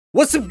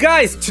What's up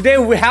guys? Today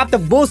we have the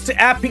most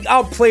epic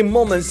outplay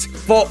moments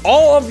for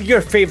all of your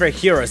favorite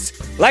heroes.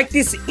 Like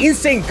this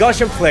insane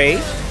Gusion play,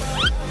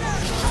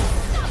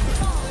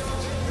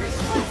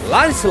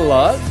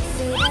 Lancelot,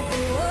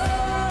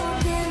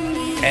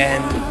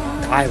 and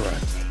Tyra.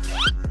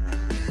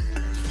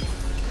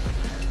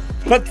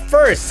 But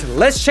first,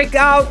 let's check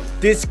out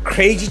this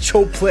crazy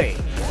Chou play.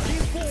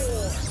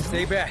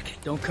 Stay back,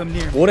 don't come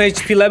near me. 1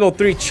 HP level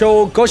 3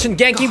 Chou, Gusion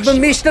ganking but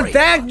missed the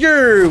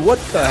dagger! What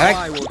the heck?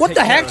 What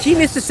the heck? He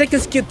missed the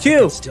second skill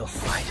too! Still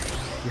fight,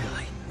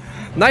 really.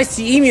 Nice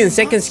immune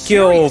second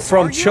skill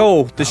from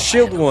Chou, the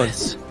shield one.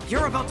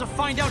 You're about to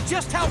find out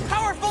just how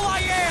powerful I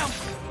am!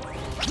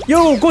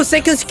 Yo, go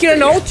second skill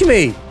and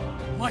ultimate!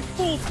 My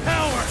full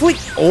power! Flick!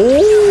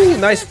 Oh,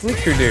 nice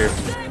flicker there.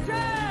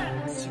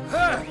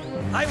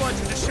 I want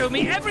you to show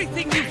me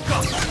everything you've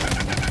got!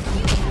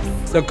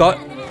 So got...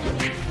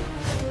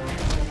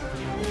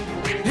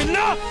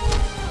 Enough!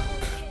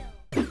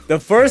 The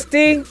first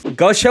thing,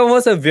 Gusion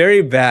was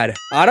very bad.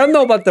 I don't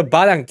know about the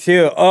Badang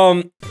too.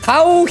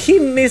 How he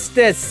missed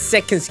that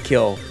second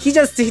skill? He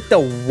just hit the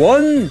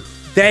one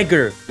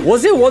dagger.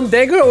 Was it one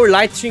dagger or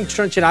lightning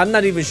truncheon? I'm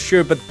not even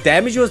sure, but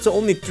damage was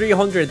only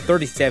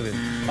 337.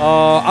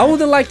 I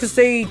would like to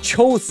say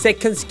Chou's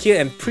second skill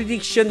and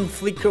prediction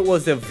flicker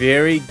was a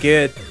very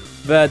good,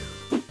 but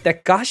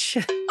that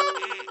Gusion.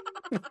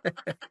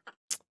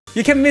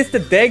 You can miss the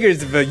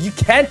daggers, but you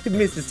can't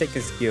miss the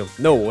second skill.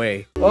 No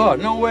way. Oh,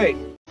 no way.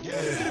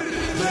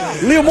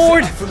 Leo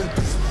Mord!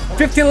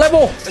 15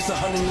 level!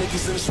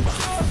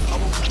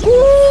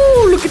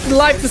 Woo! Look at the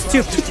life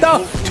steal.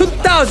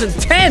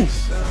 2010!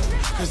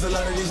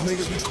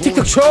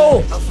 TikTok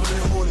Chou!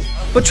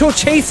 But Chou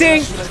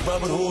chasing!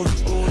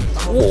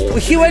 Oh,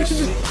 he went to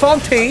the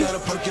fountain.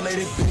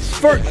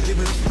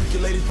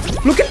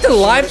 Look at the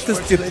life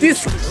steal.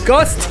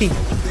 Disgusting!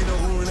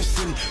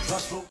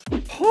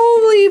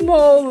 Holy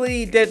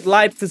moly, that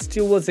life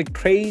steal was a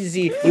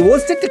crazy. It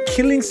was like the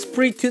killing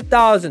spree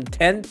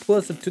 2010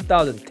 plus a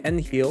 2010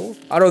 heal.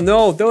 I don't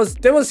know. That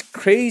was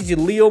crazy.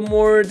 Leo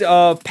Mord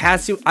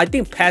passive. I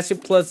think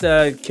passive plus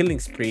killing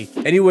spree.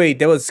 Anyway,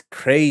 that was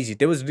crazy.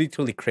 That was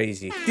literally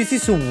crazy. This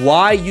is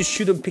why you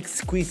shouldn't pick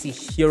squeezy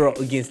hero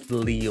against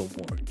Leo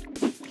Mord.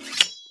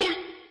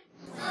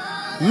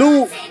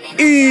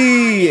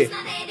 Louis,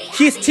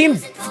 his team.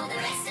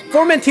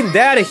 Foreman team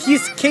dead.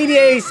 His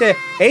KDA is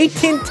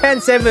 18,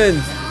 10,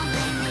 7.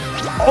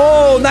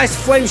 Oh, nice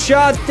flame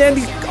shot. Then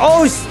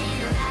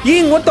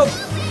Ying, what the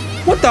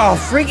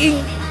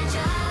freaking?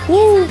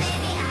 Woo!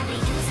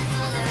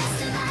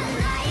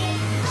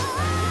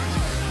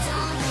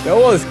 That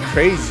was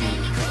crazy.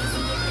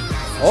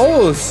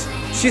 Oh,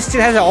 she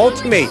still has an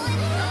ultimate.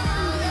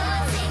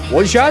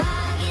 One shot.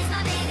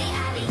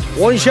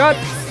 One shot.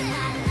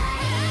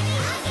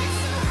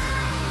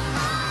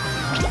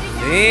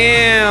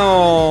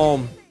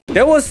 Damn,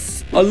 that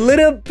was a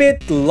little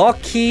bit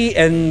lucky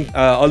and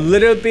a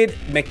little bit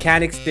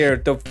mechanics there.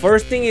 The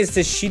first thing is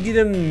that she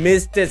didn't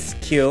miss the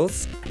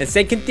skills. The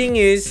second thing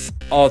is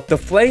the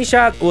flame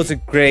shot was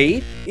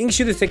great. Ying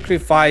should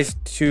sacrifice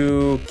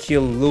to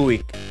kill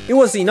Louis. It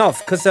was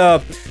enough because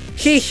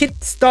he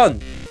hit stun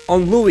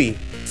on Louis.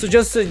 So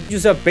just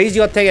use a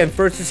basic attack and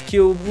first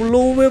skill,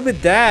 Louis will be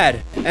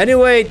dead.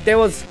 Anyway, that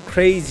was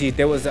crazy.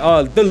 That was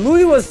the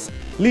Louis was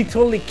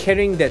literally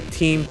carrying that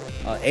team.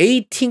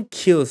 18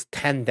 kills,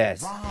 10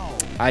 deaths. Wow.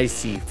 I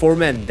see. 4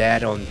 men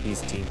dead on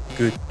his team.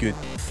 Good, good,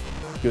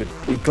 good.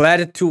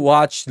 Glad to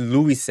watch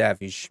Louis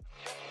Savage.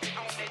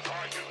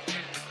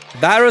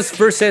 Darius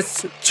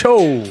versus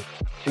Chou.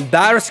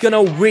 Darius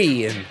gonna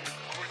win.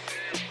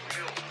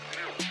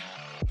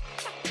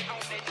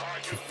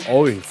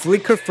 Oh,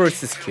 flicker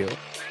first skill.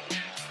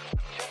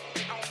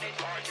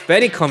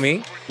 Betty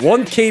coming.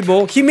 One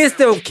cable. He missed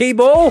the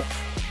cable.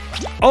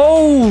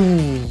 Oh,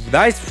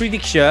 nice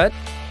prediction.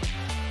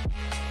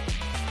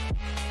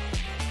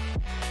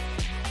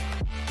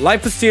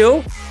 Life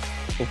steal,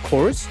 of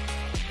course.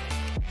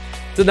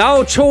 So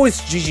now Chou is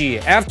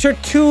GG. After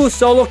 2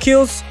 solo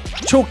kills,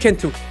 Chou can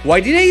too. Why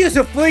did I use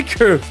a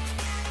flicker?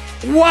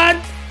 What?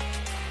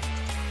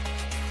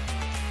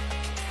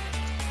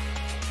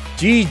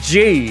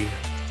 GG.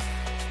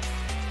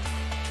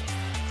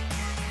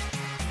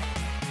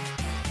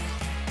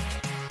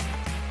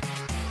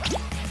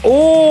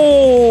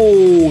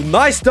 Oh,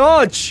 nice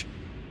dodge.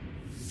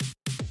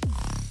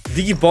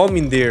 Diggy bomb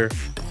in there.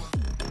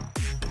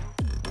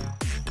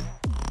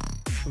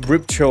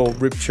 Rip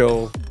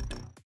Chou.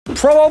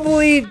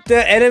 Probably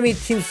the enemy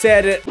team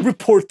said,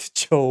 report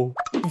Chou.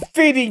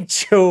 Feeding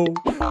Chou.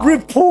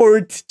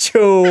 Report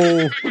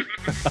Chou.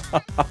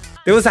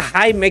 There was a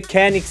high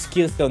mechanic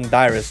skills on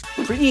Darius.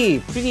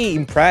 Pretty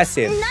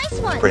impressive. Nice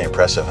one. Pretty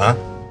impressive, huh?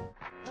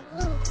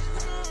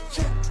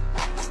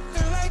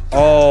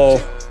 Oh.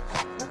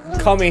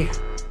 Coming.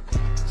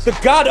 The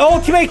God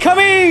ultimate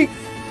coming!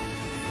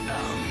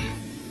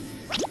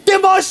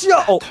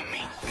 Demasio! Oh.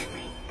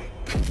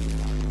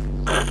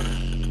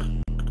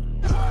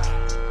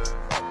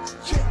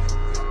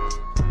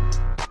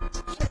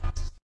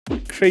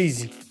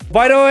 Crazy.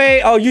 By the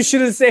way, oh, you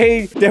shouldn't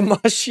say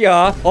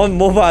Demacia on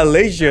Mobile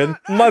Legends.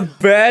 My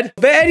bad.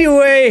 But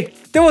anyway,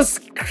 that was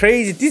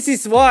crazy. This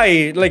is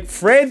why, like,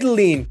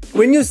 Fredlin,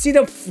 when you see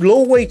the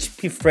low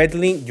HP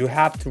Fredlin, you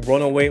have to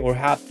run away or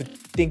have to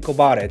think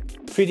about it.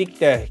 Predict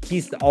that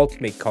he's the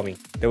ultimate coming.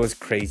 That was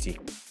crazy.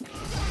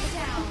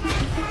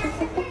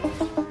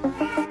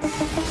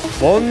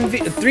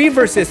 3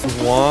 versus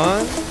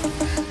 1.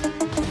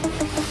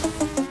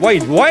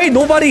 Wait, why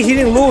nobody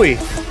hitting Louis?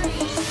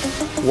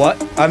 What?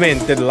 I mean,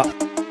 the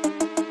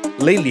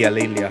Lelia.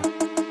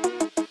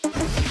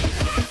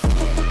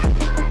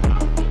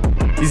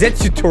 Is that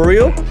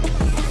tutorial?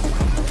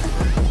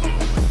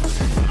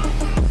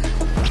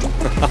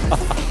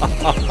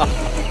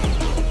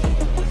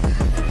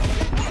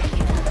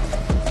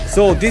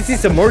 So this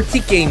is a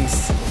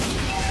multi-games.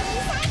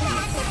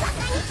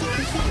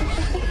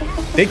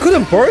 They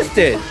couldn't burst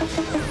it.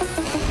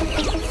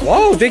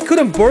 Wow, they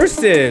couldn't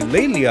burst it.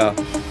 Lelia.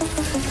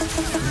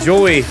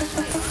 Joey.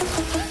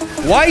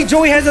 Why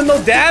Joey has no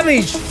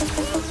damage?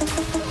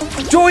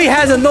 Joey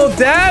has no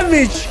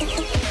damage.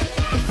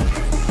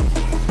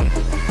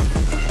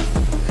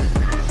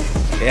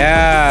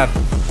 Yeah.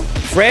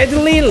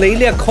 Fredlin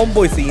Lelia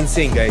combo is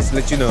insane, guys.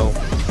 Let you know.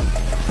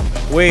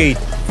 Wait.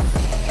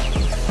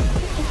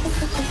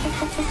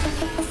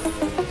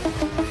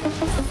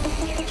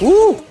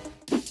 Ooh.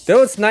 That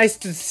was nice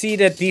to see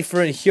that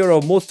different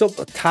hero. Most of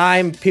the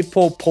time,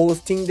 people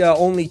posting the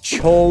only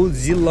Chou,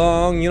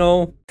 Zilong, you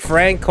know,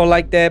 Franco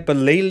like that. But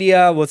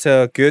Lelia was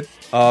a good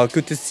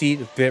to see.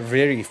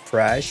 Very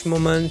fresh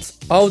moment.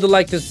 I would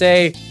like to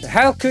say,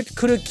 how could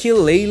kill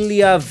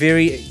Lelia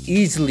very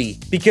easily?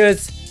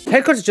 Because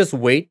hackers just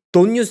wait.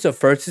 Don't use the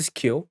first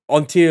skill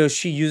until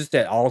she used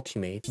that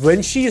ultimate.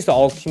 When she used the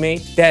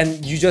ultimate,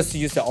 then you just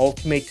use the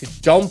ultimate to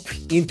jump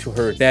into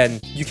her. Then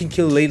you can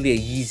kill Lelia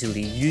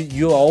easily.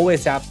 You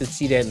always have to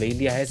see that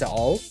Lelia has an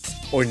ult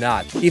or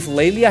not. If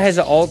Lelia has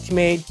an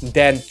ultimate,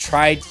 then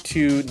try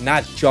to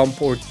not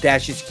jump or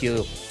dash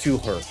skill to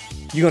her.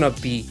 You're gonna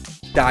be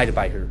died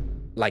by her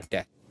like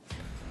that.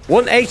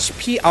 1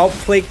 HP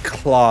outplay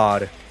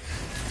Claude.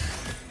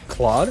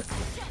 Claude?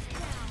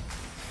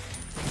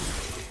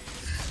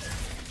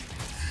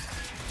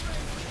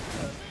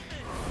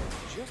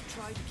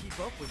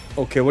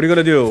 Okay, what are you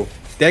gonna do?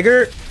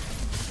 Dagger?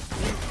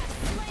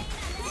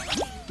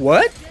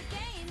 What?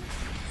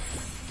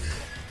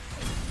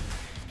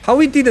 How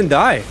he didn't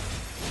die?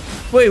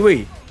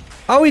 Wait.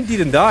 How he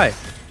didn't die?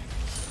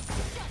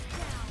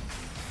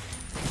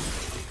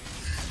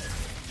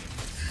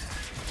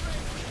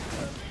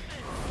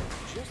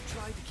 Just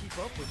try to keep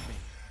up with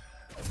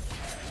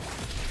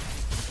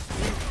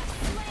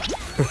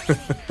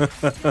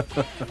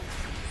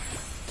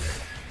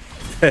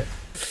me.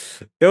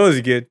 That was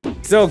good.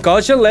 So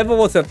Gusion level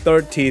was at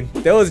 13.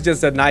 That was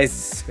just a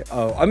nice.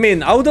 I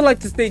mean, I would like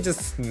to say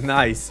just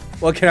nice.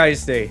 What can I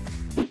say?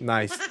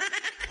 Nice.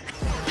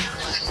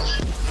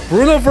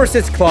 Bruno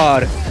versus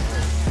Claude.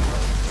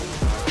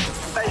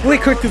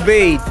 Flicker to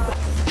bait.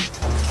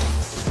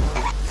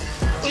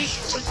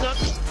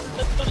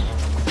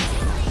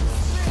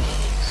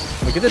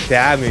 Look at the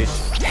damage.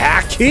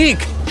 Hack kick.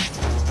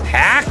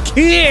 Hack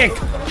kick.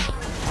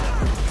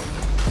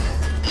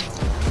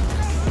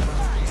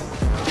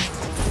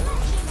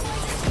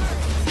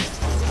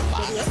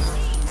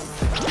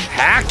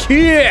 Hack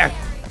kick!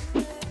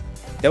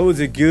 That was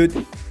a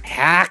good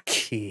hack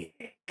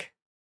kick.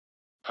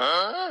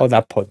 Oh,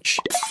 that punch.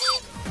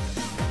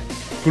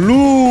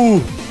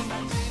 Glue!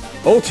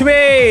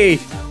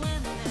 Ultimate!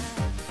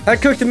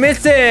 Hacker to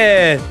miss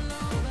it!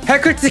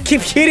 Hacker to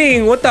keep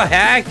hitting! What the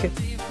heck?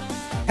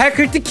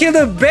 Hacker to kill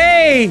the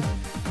Bay!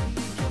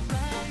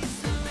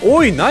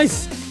 Oh,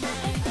 nice!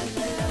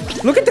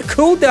 Look at the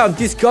cooldown!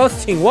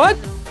 Disgusting! What?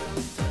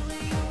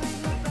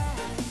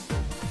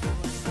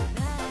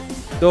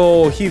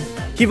 So he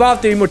give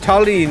out the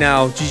immortality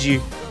now.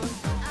 GG.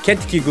 Can't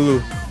kill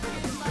glue.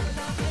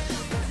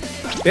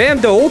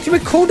 Damn, the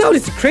ultimate cooldown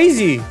is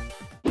crazy.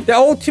 The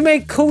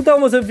ultimate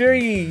cooldown was a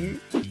very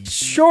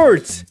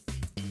short.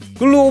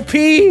 Glue OP.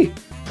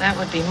 That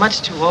would be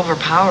much too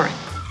overpowering.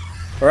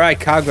 Alright,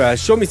 Kagra,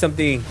 show me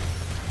something.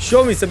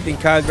 Show me something,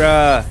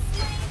 Kagra.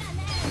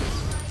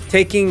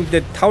 Taking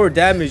the tower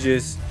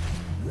damages.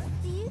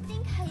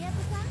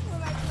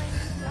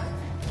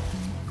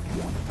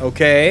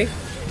 Okay.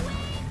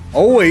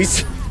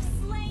 Always.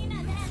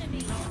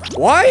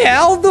 Why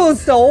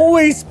Aldo's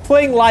always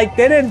playing like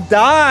that and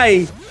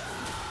die?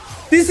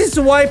 This is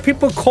why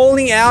people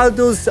calling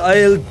Aldo's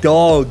a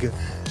dog.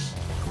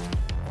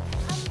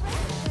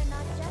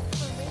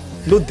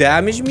 No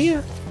damage,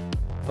 Mia?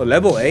 Oh,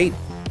 level 8.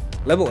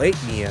 Level 8,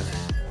 Mia.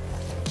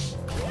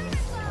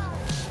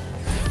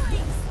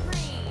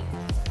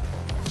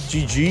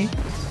 GG.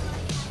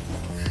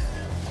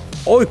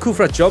 Oh, cool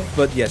for a jump,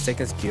 but yeah,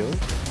 second skill.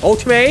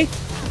 Ultimate.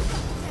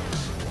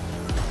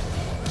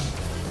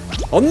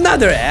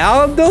 Another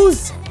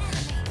Aldos?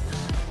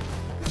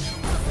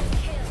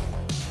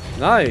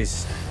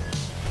 Nice.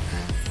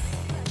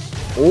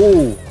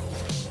 Oh.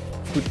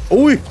 Good.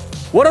 Oh,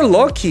 what a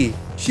lucky.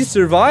 She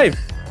survived.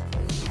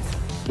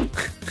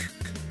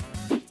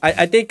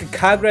 I think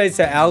Kagura is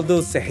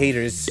Aldo's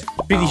haters.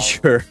 Pretty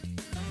sure.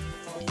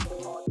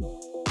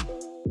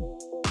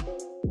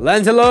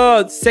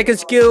 Lancelot, second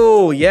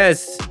skill,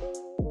 yes.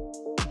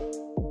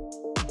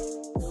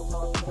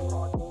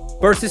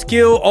 First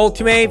skill,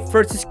 ultimate,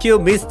 first skill,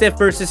 misstep,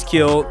 first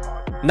skill.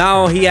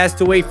 Now he has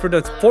to wait for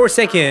the 4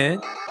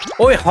 second.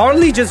 Oh,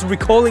 Harley just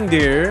recalling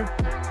there.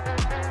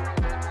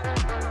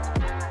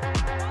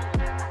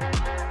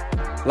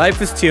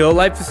 Life is still,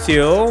 life is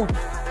still.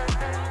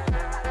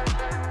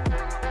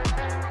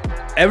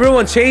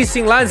 Everyone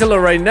chasing Lancelot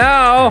right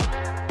now.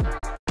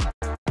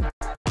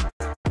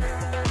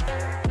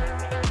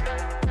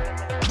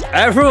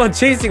 Everyone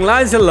chasing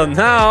Lancelot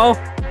now.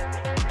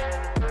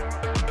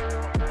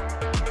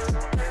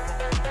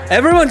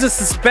 Everyone just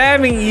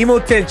spamming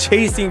emote and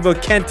chasing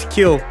but can't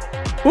kill.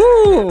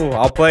 Woo!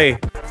 Outplay.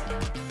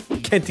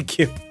 Can't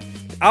kill.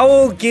 I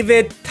will give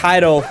it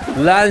title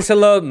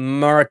Lancelot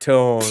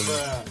Marathon.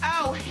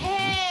 Oh,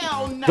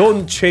 hell no!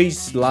 Don't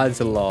chase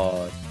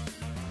Lancelot.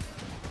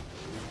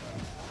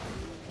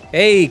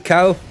 Hey,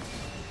 cow.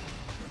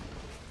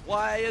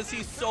 Why is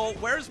he so...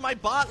 Where's my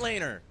bot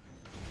laner?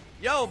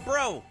 Yo,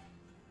 bro.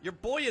 Your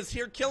boy is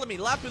here killing me.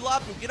 Lapu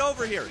Lapu, get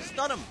over here.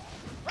 Stun him.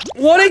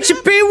 1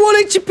 HP,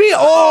 1 HP.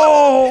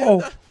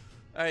 Oh!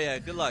 Oh, yeah,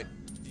 good luck.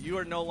 You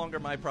are no longer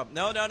my problem.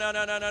 No, no, no,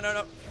 no, no, no, no,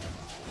 no.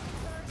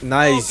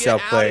 Nice Get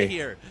outplay. out of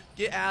here.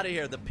 Get out of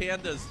here. The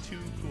panda's too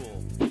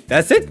cool.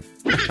 That's it?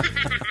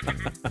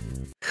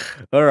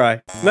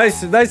 Alright.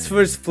 Nice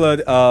first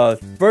flood.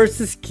 First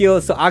skill.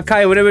 So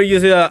Akai, whenever you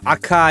use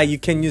Akai, you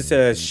can use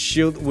a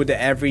shield with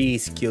every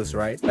skills,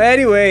 right? But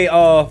anyway,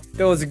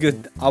 that was a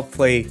good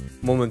outplay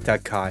moment,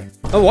 Akai.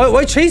 Oh,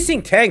 why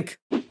chasing tank?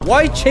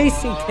 Why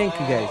chasing tank,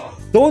 guys?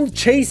 Don't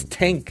chase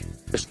tank.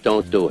 Just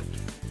don't do it.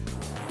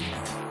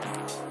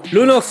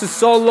 Lunox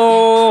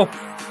solo.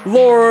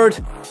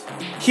 Lord.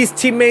 His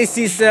teammates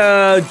is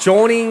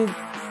joining,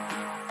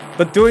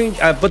 but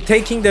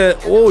taking the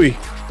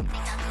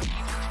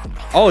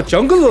oh,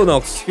 jungle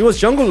Lunox. He was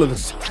jungle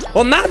Lunox.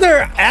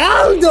 Another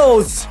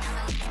Aldos.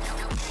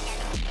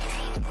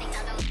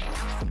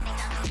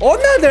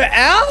 Another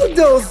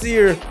Aldos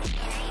here.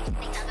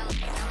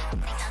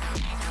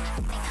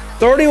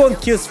 31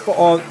 kills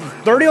on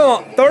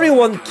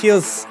 31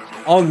 kills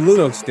on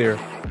Lunox there.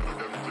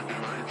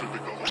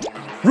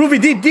 Ruby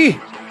DD.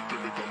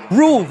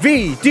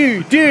 Ruby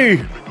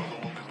DD.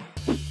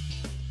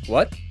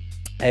 What?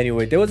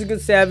 Anyway, there was a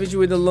good savage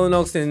with the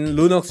Lunox and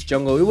Lunox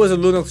jungle. It was a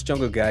Lunox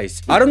jungle,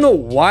 guys. I don't know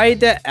why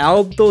the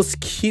Aldos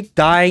keep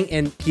dying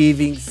and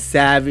giving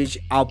savage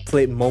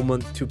outplay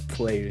moment to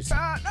players.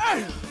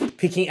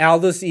 Picking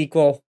Aldos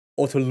equal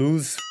or to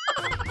lose.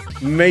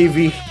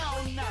 Maybe.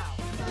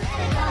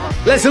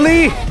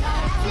 Leslie!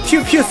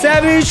 Pew pew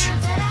savage!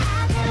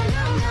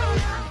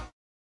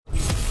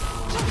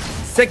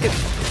 Second.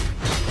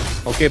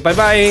 Okay,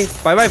 bye-bye.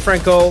 Bye-bye,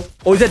 Franco.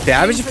 Oh, is that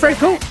damage,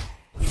 Franco?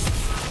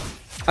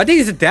 I think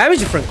it's a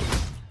damage, Franco.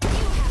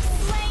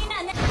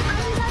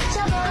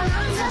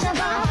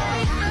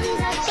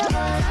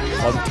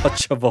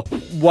 Untouchable.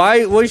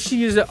 Why was she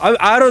using...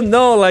 I don't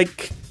know,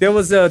 like... There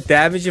was a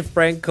damage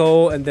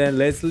Franco and then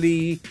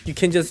Leslie. You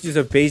can just use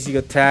a basic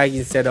attack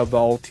instead of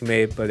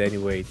ultimate. But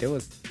anyway, that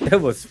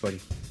was funny.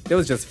 That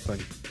was just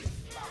funny.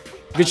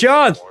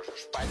 Gusion!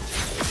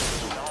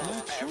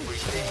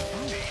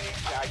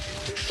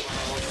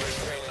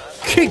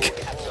 Kick!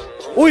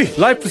 Oi!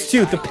 Life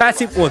pursuit, the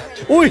passive one.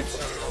 Oi!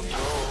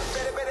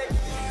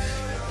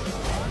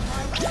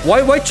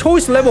 Why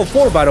choice level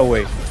 4 by the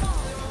way?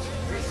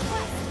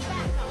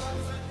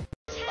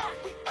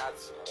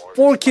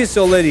 4 kills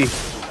already.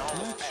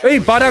 Hey,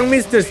 Barang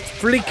missed the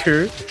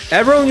flicker.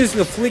 Everyone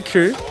using a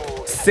flicker.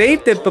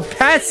 Saved it, but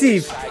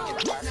passive.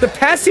 The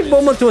passive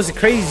moment was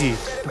crazy.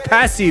 The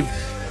passive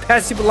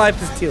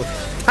life is steal.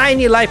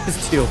 Tiny life is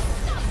steal.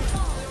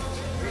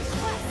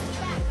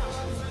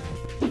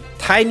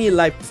 Tiny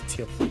life is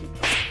steal.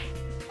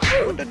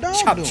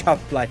 Chop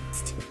life is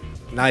steal.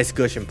 Nice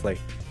Gusion play.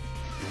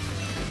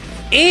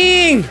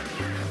 Ing!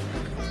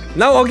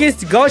 Now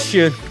against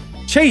Gusion.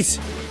 Chase.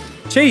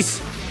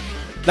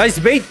 Nice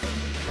bait.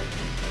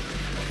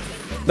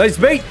 Nice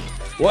bait.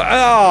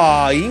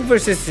 Wow, Ing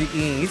versus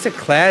Ing. It's a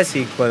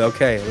classic, but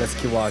okay, let's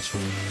keep watching.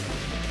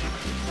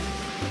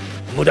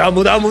 Muda.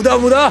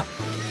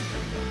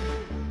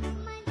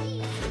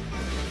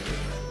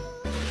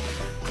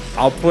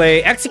 I'll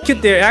play.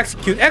 Execute there.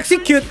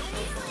 Execute.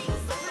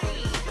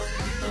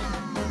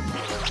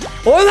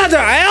 Oh, another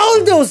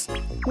Aldos.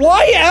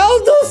 Why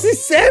Aldos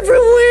is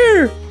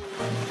everywhere?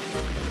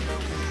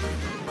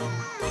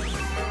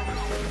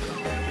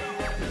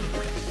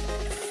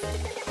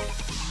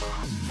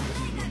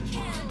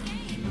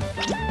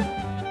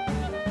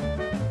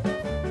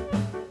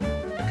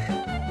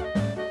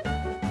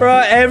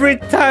 Bro,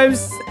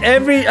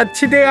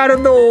 today I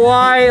don't know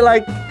why,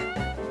 like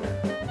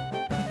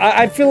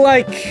I feel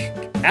like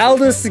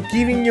Aldos is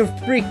giving you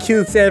 3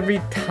 kills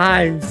every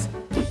time.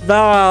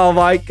 Oh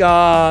my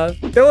god.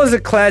 That was a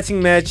classic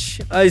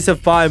match. It's a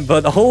fine,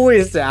 but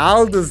always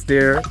Aldo's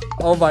there.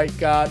 Oh my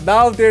god.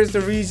 Now there's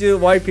the reason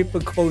why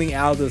people calling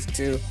Aldo's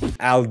too.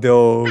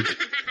 Aldo.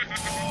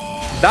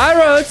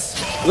 Dyrus.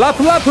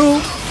 Lapu Lapu.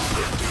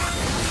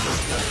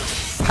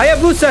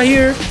 Hayabusa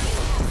here.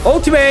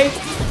 Ultimate.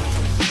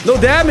 No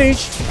damage.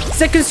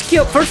 Second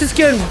skill. First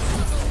skill.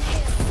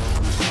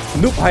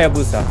 Noob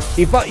Hayabusa.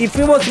 If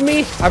it was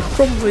me, I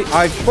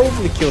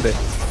probably killed it.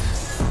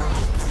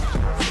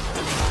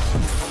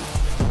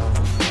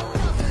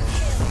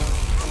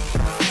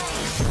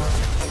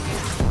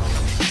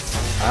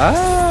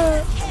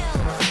 Ah.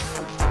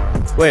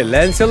 Wait,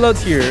 Lancelot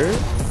here.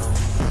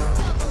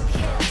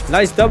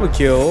 Nice double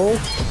kill.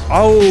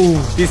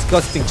 Oh,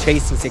 disgusting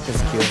chasing second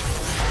skill.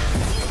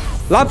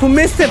 Lapu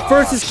missed it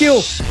first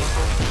skill.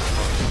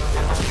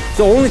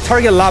 So only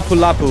target Lapu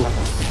Lapu.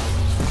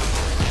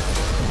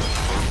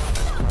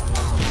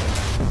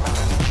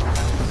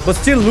 But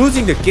still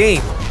losing the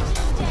game.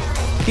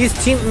 His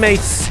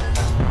teammates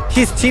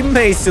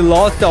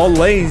lost all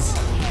lanes.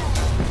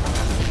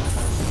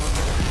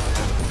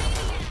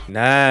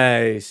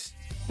 Nice.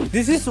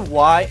 This is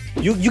why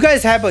you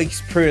guys have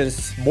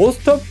experience.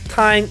 Most of the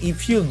time,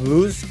 if you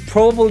lose,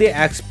 probably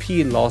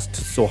XP lost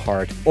so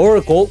hard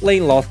or gold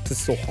lane lost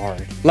so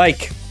hard.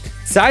 Like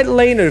side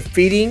laner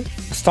feeding,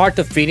 start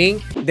the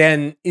feeding,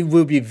 then it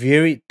will be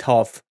very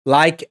tough.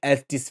 Like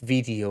at this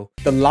video,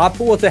 the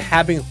Lapu was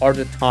having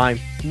harder time,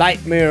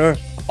 nightmare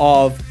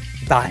of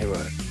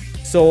Dyra.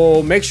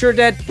 So make sure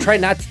that try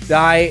not to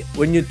die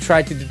when you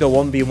try to do the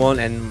 1v1,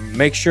 and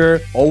make sure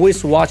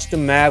always watch the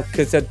map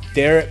because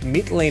their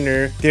mid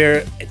laner,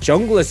 their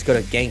jungler is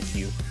gonna gank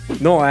you.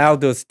 No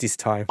Aldos this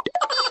time.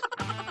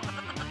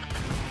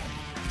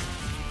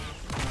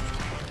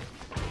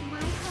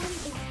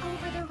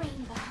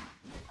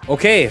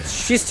 Okay,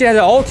 she still has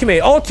an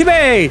ultimate.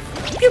 Ultimate!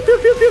 Pew, pew,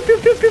 pew, pew, pew,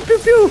 pew, pew, pew,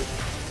 pew.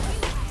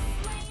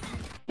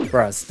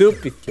 Bruh,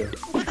 stupid kill.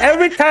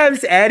 Every time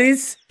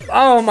Addis,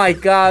 oh my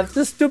god,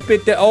 so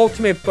stupid. The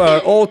ultimate,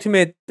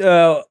 with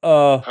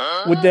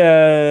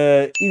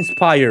the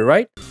inspire,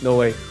 right? No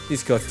way,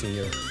 disgusting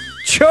here.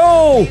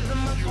 Chou!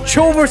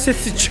 Chou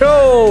versus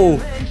Chou!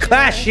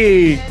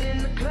 Classic!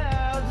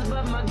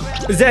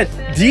 Is that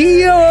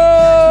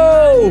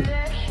Dio?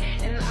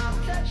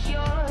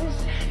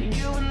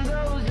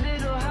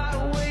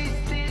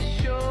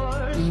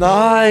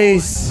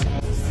 Nice!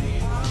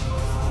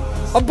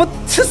 Oh, but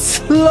too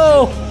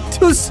slow!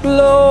 Too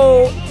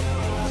slow!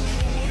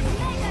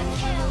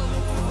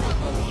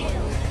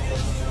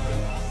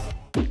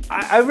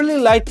 I really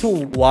like to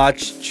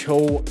watch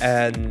Chou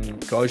and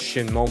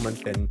Gusion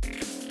moment. And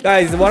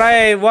guys, what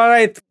I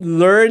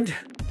learned,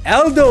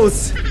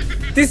 Eldos,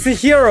 this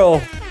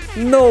hero,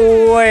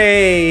 no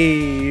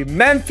way.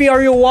 Manfi,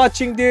 are you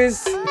watching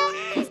this?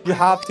 You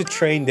have to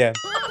train them.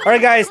 Alright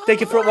guys,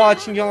 thank you for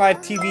watching Young Life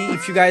TV.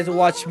 If you guys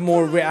watch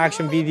more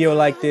reaction video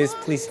like this,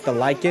 please hit the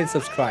like and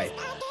subscribe.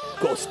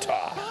 Gosu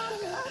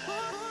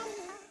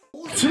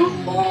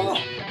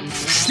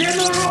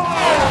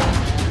General!